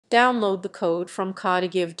Download the code from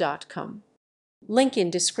codigive.com. Link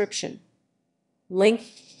in description. Link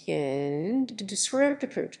in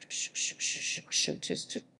description.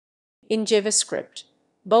 In JavaScript,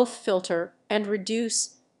 both filter and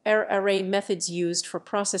reduce are array methods used for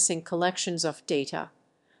processing collections of data,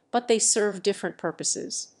 but they serve different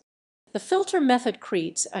purposes. The filter method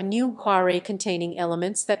creates a new array containing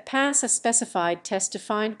elements that pass a specified test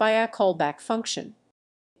defined by a callback function.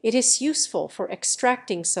 It is useful for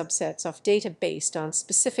extracting subsets of data based on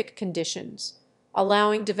specific conditions,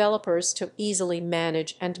 allowing developers to easily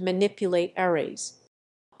manage and manipulate arrays.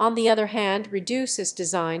 On the other hand, reduce is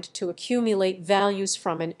designed to accumulate values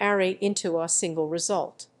from an array into a single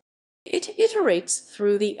result. It iterates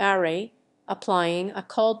through the array, applying a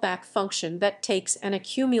callback function that takes an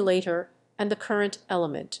accumulator and the current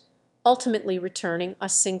element, ultimately returning a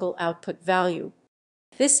single output value.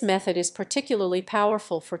 This method is particularly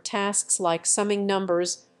powerful for tasks like summing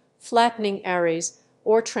numbers, flattening arrays,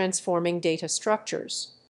 or transforming data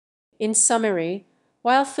structures. In summary,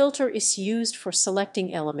 while filter is used for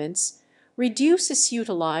selecting elements, reduce is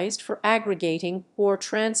utilized for aggregating or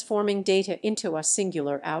transforming data into a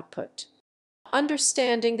singular output.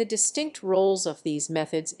 Understanding the distinct roles of these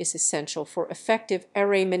methods is essential for effective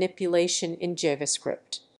array manipulation in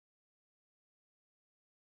JavaScript.